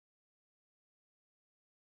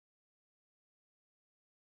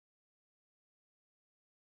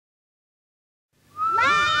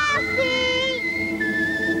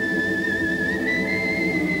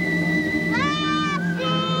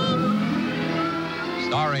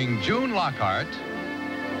Starring June Lockhart,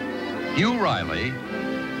 Hugh Riley,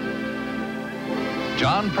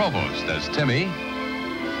 John Provost as Timmy,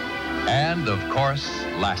 and, of course,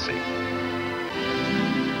 Lassie.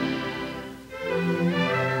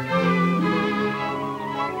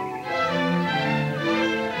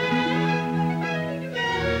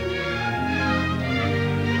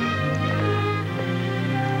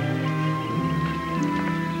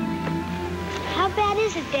 How bad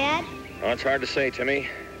is it, Dad? Well, it's hard to say, Timmy.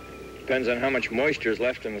 Depends on how much moisture is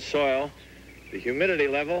left in the soil, the humidity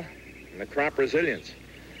level, and the crop resilience.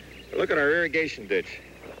 But look at our irrigation ditch.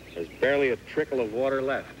 There's barely a trickle of water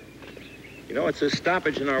left. You know, it's this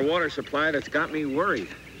stoppage in our water supply that's got me worried.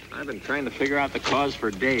 I've been trying to figure out the cause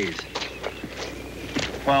for days.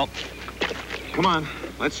 Well, come on.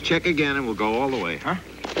 Let's check again and we'll go all the way, huh?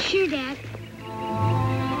 Sure, Dad.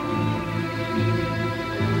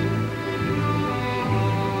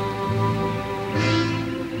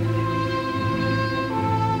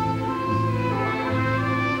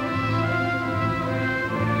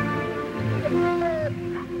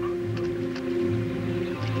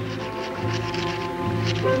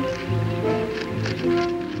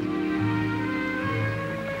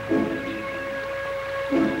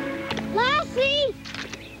 Lassie!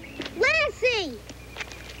 Lassie!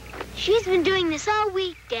 She's been doing this all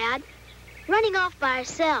week, Dad. Running off by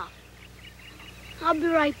herself. I'll be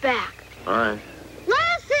right back. All right.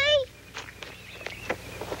 Lassie!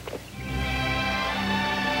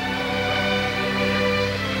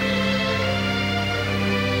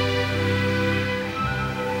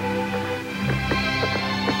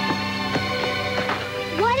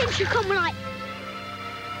 Why didn't you come when I...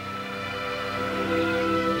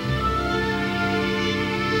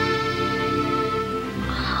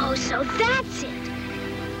 Oh, so that's it.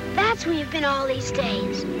 That's where you've been all these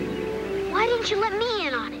days. Why didn't you let me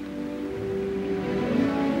in on it?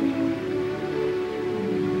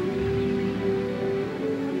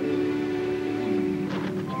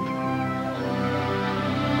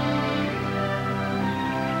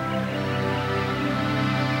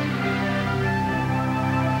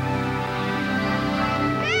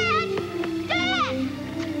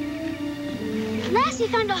 Lassie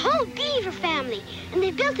found a whole beaver family, and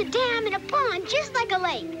they built a dam and a pond just like a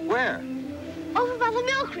lake. Where? Over by the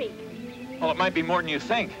Mill Creek. Well, it might be more than you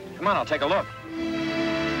think. Come on, I'll take a look.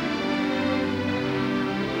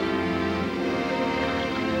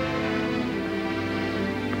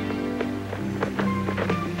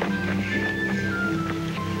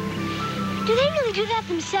 Do they really do that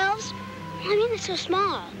themselves? I mean, they're so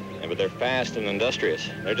small. Yeah, but they're fast and industrious.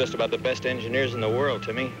 They're just about the best engineers in the world,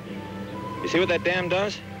 Timmy. You see what that dam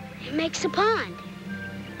does? It makes a pond.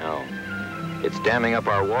 No. It's damming up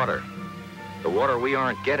our water. The water we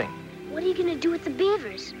aren't getting. What are you going to do with the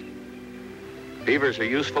beavers? Beavers are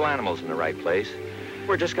useful animals in the right place.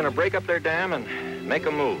 We're just going to break up their dam and make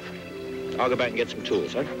them move. I'll go back and get some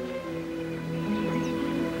tools, huh?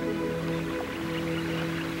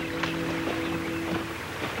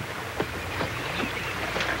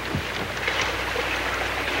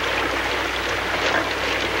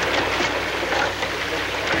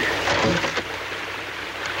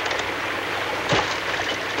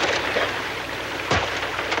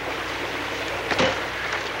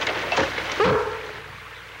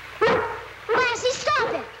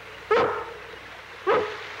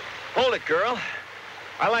 Hold it, girl.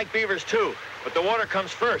 I like beavers, too, but the water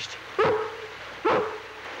comes first.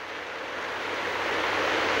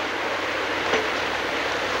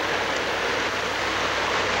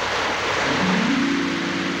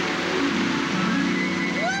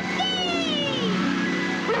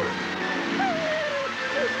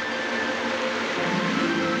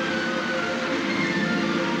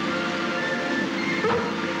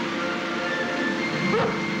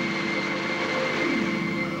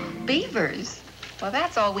 Beavers? Well,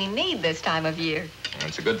 that's all we need this time of year.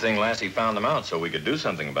 It's a good thing Lassie found them out so we could do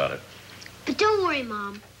something about it. But don't worry,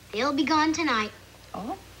 Mom. They'll be gone tonight.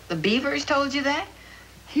 Oh, the beavers told you that?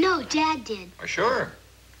 No, Dad did. Well, sure.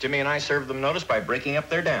 Timmy and I served them notice by breaking up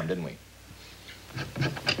their dam, didn't we?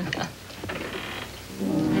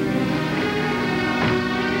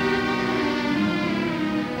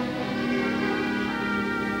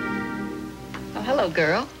 Oh, hello,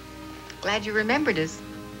 girl. Glad you remembered us.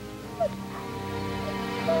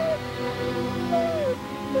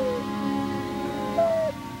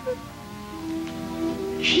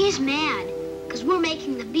 She's mad, because we're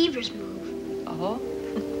making the beavers move. Oh?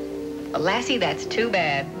 Well, Lassie, that's too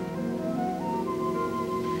bad.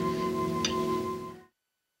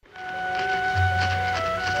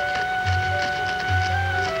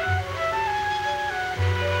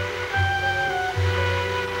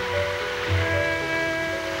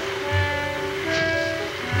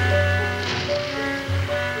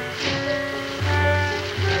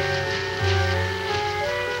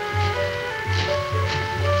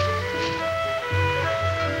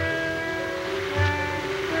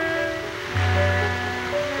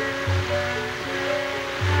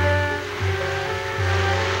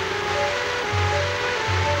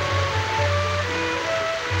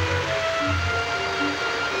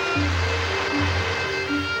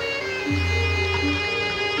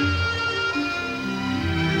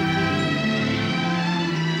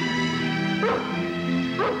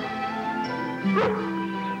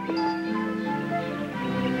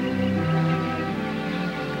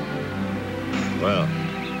 Well,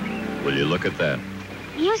 will you look at that?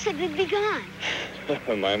 You said they'd be gone.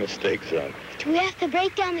 My mistake, son. Do we have to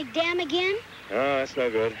break down the dam again? Oh, that's no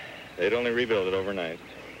good. They'd only rebuild it overnight.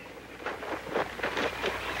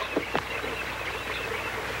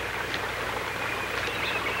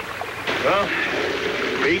 Well,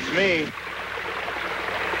 beats me.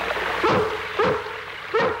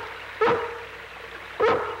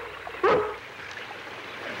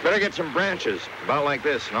 Better get some branches, about like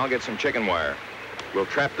this, and I'll get some chicken wire. We'll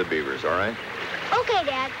trap the beavers, all right? Okay,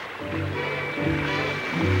 Dad.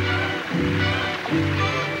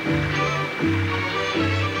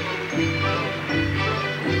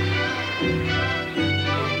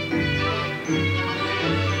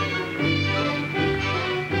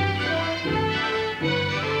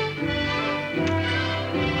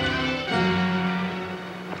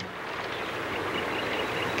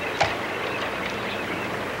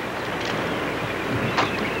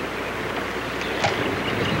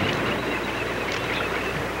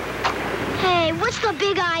 What's the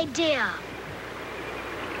big idea?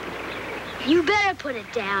 You better put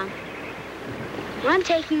it down. I'm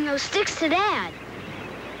taking those sticks to Dad.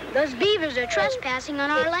 Those beavers are trespassing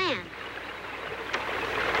on our land.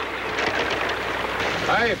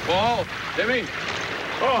 Hi, Paul. Timmy.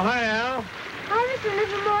 Oh, hi, Al. Hi, Mr.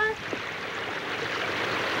 Livermore.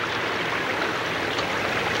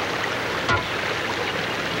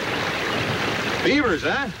 Beavers,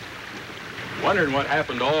 huh? Wondering what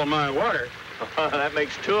happened to all my water. That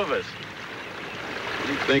makes two of us.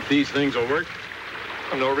 You think these things will work?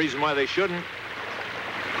 No reason why they shouldn't.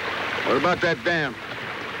 What about that dam?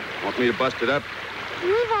 Want me to bust it up?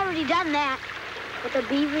 We've already done that. But the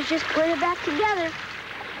beavers just put it back together.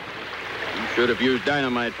 You should have used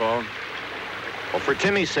dynamite, Paul. Well, for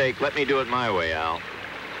Timmy's sake, let me do it my way, Al.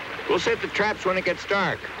 We'll set the traps when it gets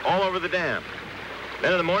dark, all over the dam.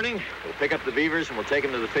 Then in the morning, we'll pick up the beavers and we'll take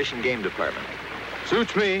them to the Fish and Game Department.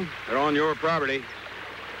 Suits me. They're on your property.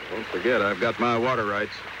 Don't forget, I've got my water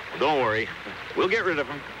rights. Well, don't worry. We'll get rid of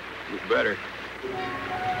them. You better.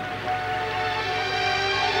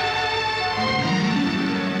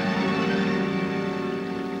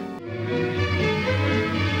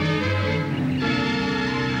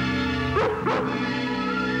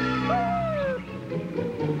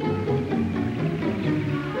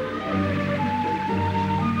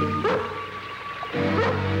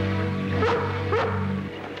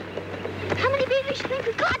 How many beavers do you think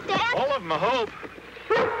we caught, Dad? All of them, I hope.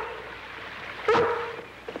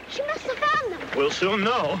 She must have found them. We'll soon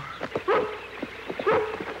know.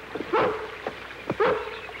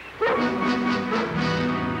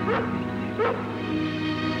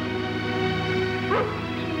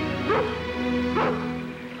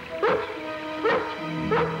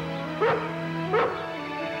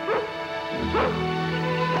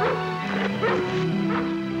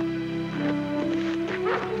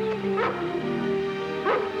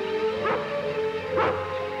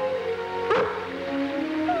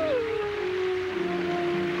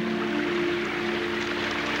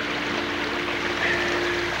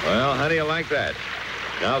 Well, how do you like that?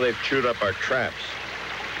 Now they've chewed up our traps.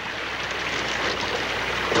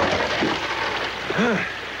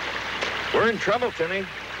 We're in trouble, Timmy.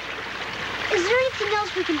 Is there anything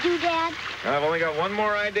else we can do, Dad? I've only got one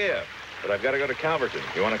more idea, but I've got to go to Calverton.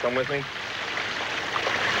 You want to come with me?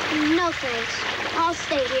 No, thanks. I'll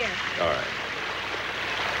stay here. All right.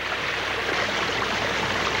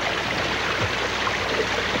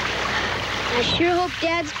 I sure hope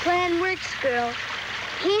Dad's plan works, girl.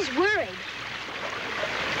 He's worried.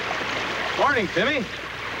 Morning, Timmy.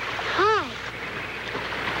 Hi.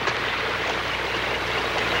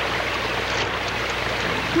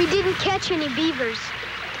 We didn't catch any beavers.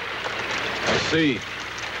 I see.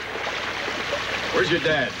 Where's your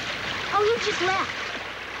dad? Oh, he just left.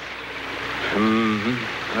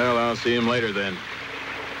 Mm-hmm. Well, I'll see him later then.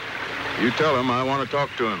 You tell him I want to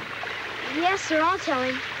talk to him. Yes, sir, I'll tell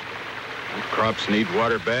him. Crops need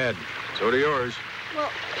water bad. So do yours. Well,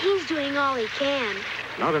 he's doing all he can.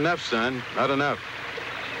 Not enough, son. Not enough.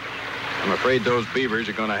 I'm afraid those beavers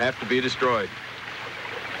are going to have to be destroyed.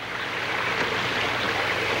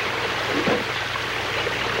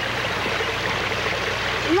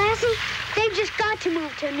 Lassie, they've just got to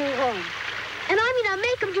move to a new home. And I'm going to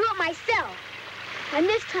make them do it myself. And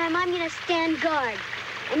this time I'm going to stand guard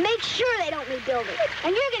and make sure they don't rebuild it.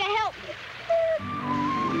 And you're going to help me.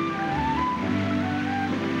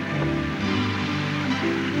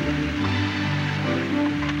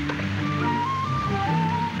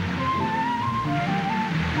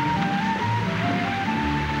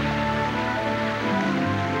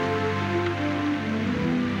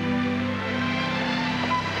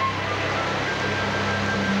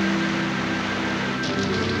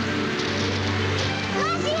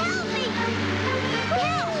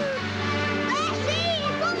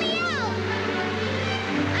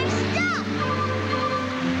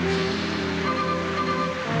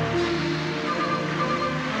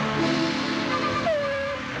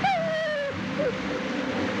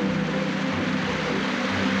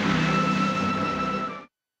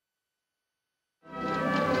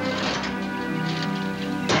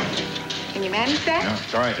 Can you manage that? No,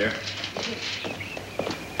 it's all right, dear.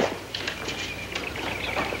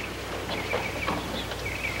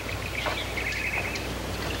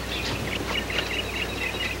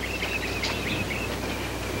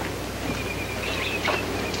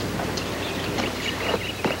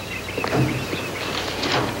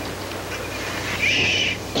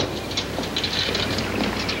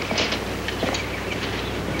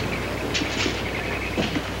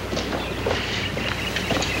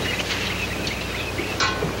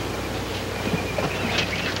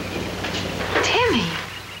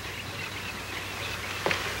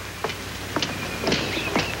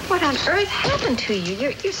 What on earth happened to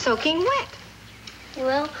you? You're soaking wet.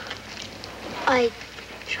 Well, I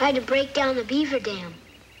tried to break down the Beaver Dam.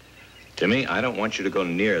 Timmy, I don't want you to go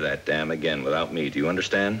near that dam again without me. Do you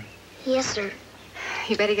understand? Yes, sir.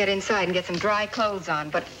 You better get inside and get some dry clothes on,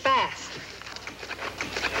 but fast.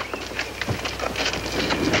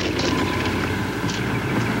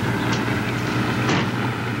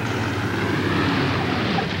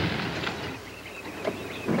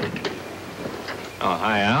 Oh,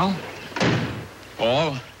 hi, Al.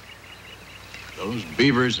 Paul. Those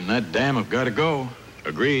beavers and that dam have got to go.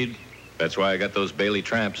 Agreed. That's why I got those Bailey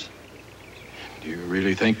traps. Do you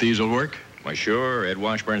really think these will work? Why, sure. Ed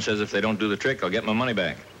Washburn says if they don't do the trick, I'll get my money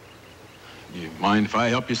back. Do you mind if I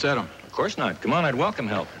help you set them? Of course not. Come on, I'd welcome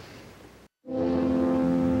help.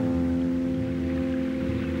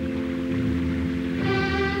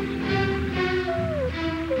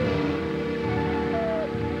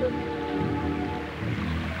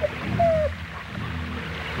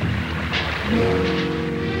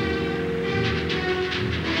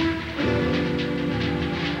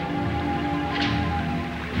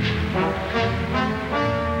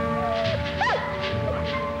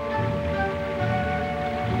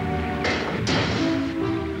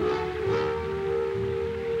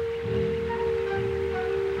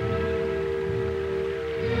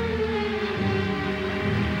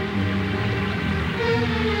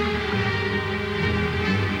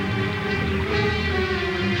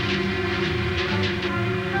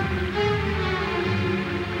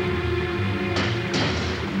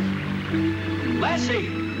 Lassie!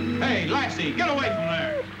 Hey, Lassie, get away from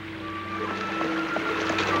there!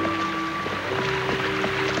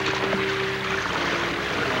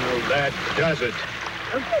 Oh, that does it.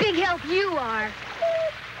 A big help you are.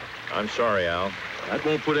 I'm sorry, Al. That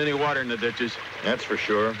won't put any water in the ditches. That's for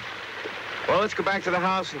sure. Well, let's go back to the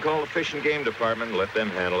house and call the Fish and Game Department and let them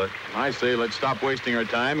handle it. I say let's stop wasting our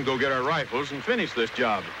time and go get our rifles and finish this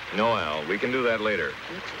job. No, Al. We can do that later.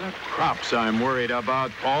 It's the crops I'm worried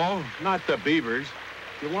about, Paul, not the beavers.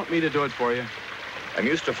 You want me to do it for you? I'm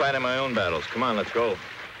used to fighting my own battles. Come on, let's go.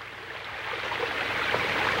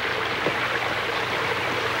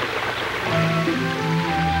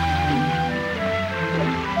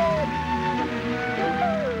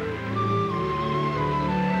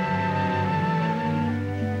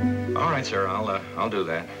 All right, sir. I'll do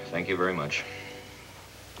that. Thank you very much.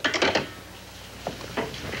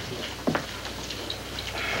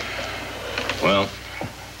 Well,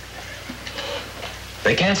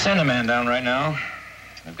 they can't send a man down right now.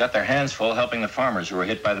 They've got their hands full helping the farmers who were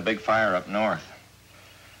hit by the big fire up north.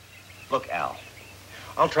 Look, Al,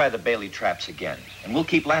 I'll try the Bailey traps again, and we'll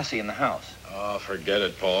keep Lassie in the house. Oh, forget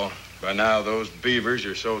it, Paul. By now, those beavers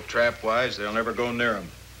are so trap-wise, they'll never go near them.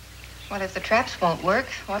 Well, if the traps won't work,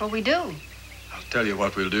 what'll we do? I'll tell you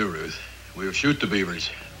what we'll do, Ruth. We'll shoot the beavers.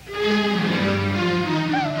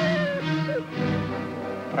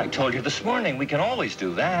 But I told you this morning, we can always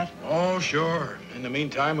do that. Oh, sure. In the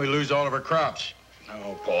meantime, we lose all of our crops.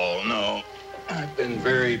 No, Paul, no. I've been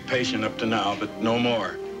very patient up to now, but no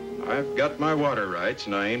more. I've got my water rights,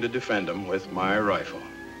 and I aim to defend them with my rifle.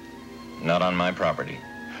 Not on my property.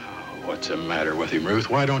 What's the matter with him, Ruth?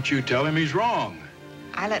 Why don't you tell him he's wrong?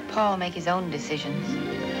 I let Paul make his own decisions.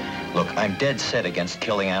 Look, I'm dead set against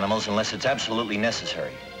killing animals unless it's absolutely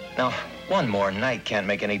necessary. Now, one more night can't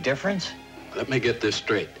make any difference. Let me get this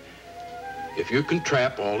straight. If you can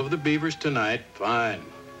trap all of the beavers tonight, fine.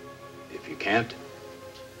 If you can't,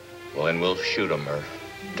 Well, then we'll shoot them or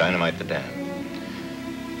dynamite the dam.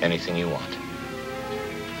 Anything you want.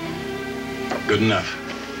 good enough.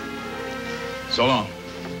 So long.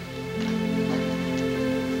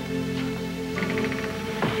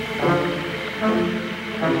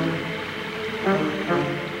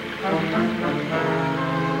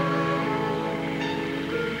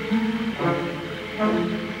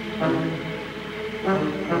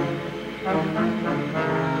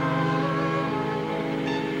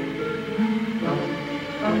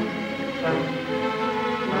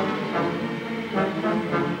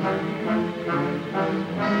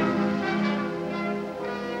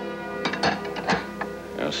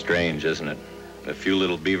 Strange, isn't it? A few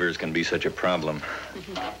little beavers can be such a problem.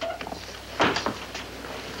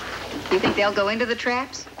 You think they'll go into the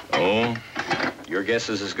traps? Oh, your guess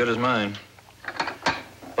is as good as mine.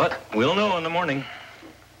 But we'll know in the morning.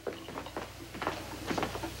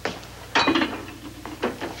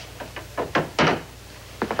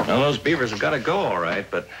 Now, those beavers have got to go, all right,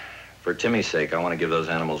 but for Timmy's sake, I want to give those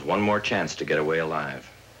animals one more chance to get away alive.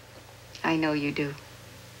 I know you do.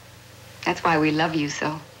 That's why we love you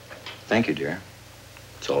so. Thank you, dear.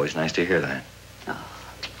 It's always nice to hear that. Oh.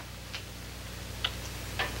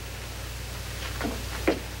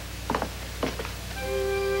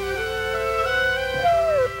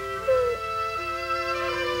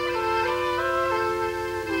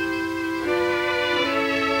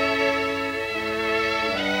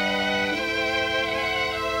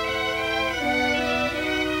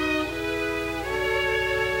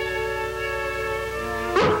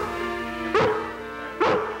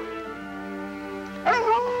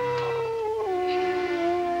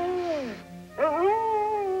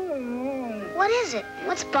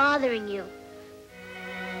 What's bothering you?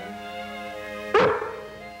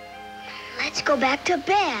 Let's go back to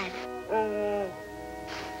bed.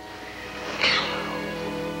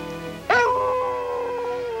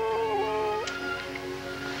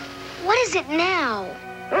 What is it now?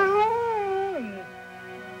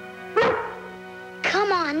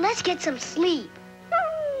 Come on, let's get some sleep.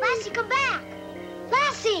 Lassie, come back.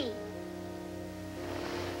 Lassie!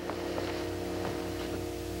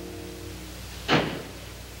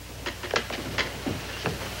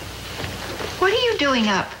 What are you doing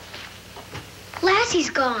up? Lassie's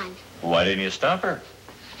gone. Why didn't you stop her?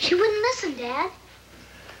 She wouldn't listen, Dad.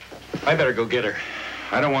 I better go get her.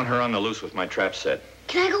 I don't want her on the loose with my trap set.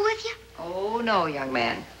 Can I go with you? Oh, no, young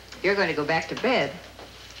man. You're going to go back to bed.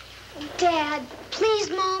 Dad, please,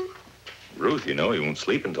 Mom. Ruth, you know he won't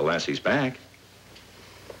sleep until Lassie's back.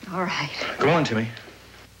 All right. Go on, Timmy.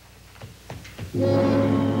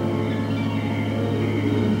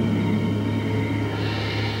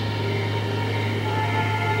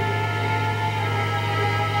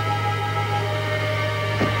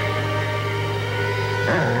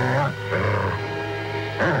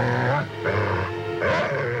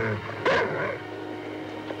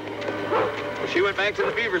 She went back to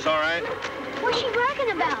the beavers, all right. What's she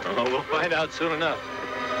bragging about? Oh, we'll find out soon enough.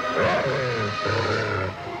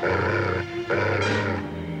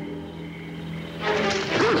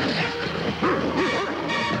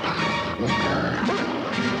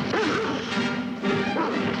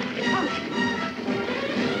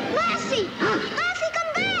 Lassie! Lassie,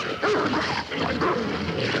 come back!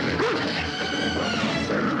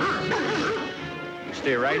 You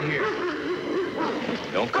stay right here.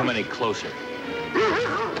 Don't come any closer.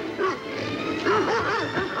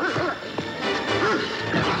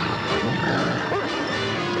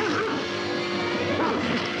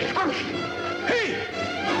 Hey!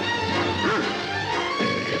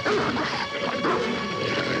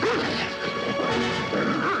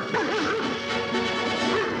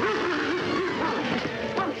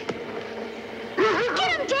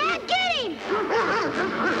 Get him, Dad! Get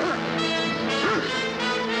him!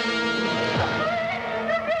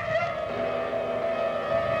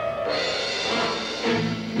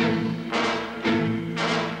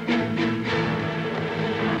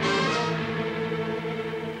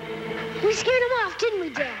 We scared him off, didn't we,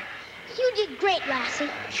 Dad? You did great, Lassie.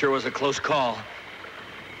 Sure was a close call.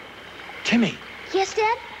 Timmy, Yes,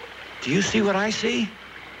 Dad? do you see what I see?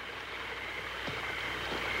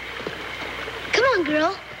 Come on,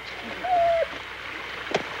 girl.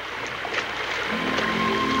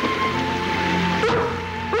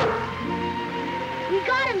 We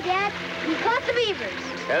got him, Dad. We caught the beavers.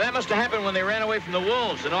 Yeah, that must have happened when they ran away from the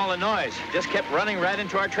wolves and all the noise. Just kept running right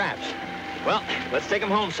into our traps. Well, let's take them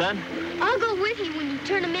home, son. I'll go with you when you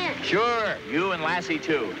turn them in. Sure, you and Lassie,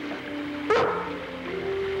 too.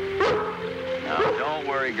 Now, don't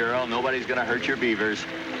worry, girl. Nobody's gonna hurt your beavers.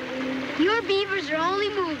 Your beavers are only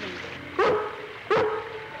moving. Come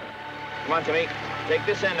on, Timmy. Take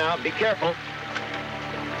this end now. Be careful.